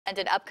and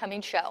an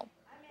upcoming show.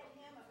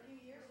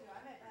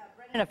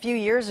 A few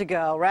years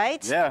ago,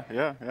 right? Yeah.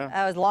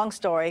 That was a long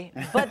story.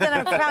 But then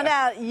I found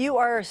out you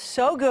are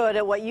so good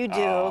at what you do,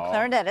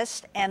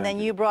 clarinetist, and then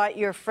you brought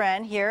your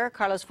friend here,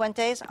 Carlos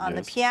Fuentes, on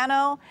the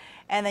piano,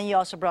 and then you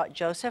also brought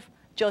Joseph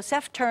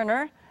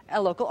Turner,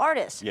 a local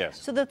artist.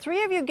 Yes. So the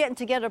three of you getting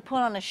together to put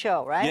on a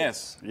show, right?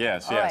 Yes.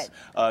 Right.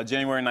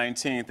 January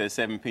 19th at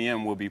 7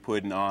 p.m. we'll be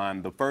putting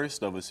on the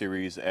first of a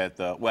series at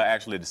the, well,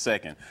 actually the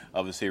second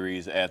of a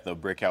series at the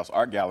Brick House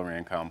Art Gallery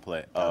and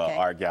Complex.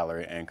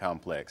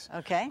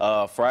 Okay.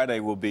 Friday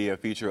will be a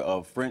feature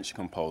of French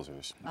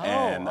composers,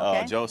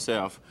 and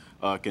Joseph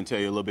can tell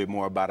you a little bit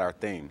more about our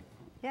theme.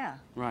 Yeah.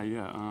 Right,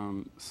 yeah.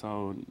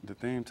 So the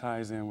theme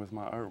ties in with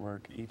my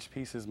artwork. Each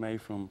piece is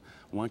made from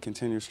one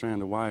continuous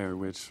strand of wire,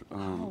 which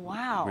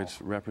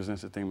which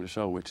represents the theme of the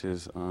show, which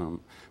is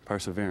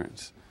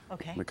perseverance.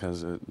 Okay.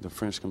 Because the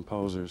French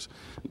composers,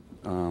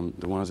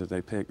 the ones that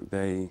they picked,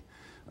 they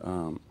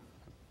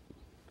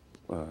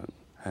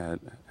had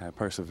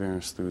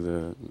perseverance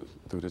through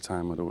the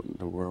time of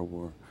the World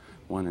War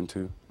I and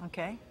II.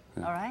 Okay.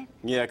 All right.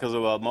 Yeah, because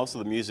most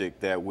of the music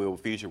that we'll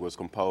feature was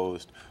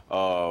composed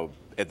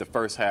at the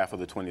first half of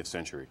the 20th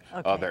century.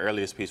 Okay. The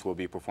earliest piece we'll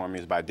be performing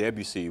is by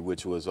Debussy,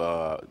 which was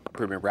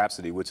Premium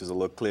Rhapsody, which is a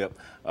little clip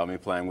me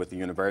playing with the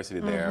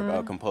university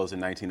there, composed in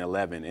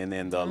 1911. And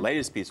then the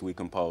latest piece we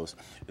composed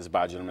is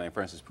by a gentleman named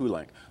Francis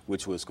Poulenc,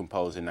 which was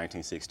composed in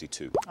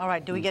 1962. All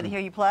right. Do we get to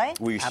hear you play?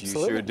 You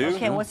sure do.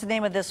 Okay. What's the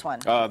name of this one?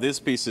 This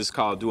piece is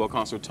called Duo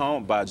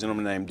Concertone by a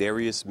gentleman named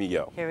Darius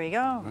Milhaud. Here we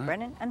go.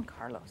 Brennen and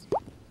Carlos.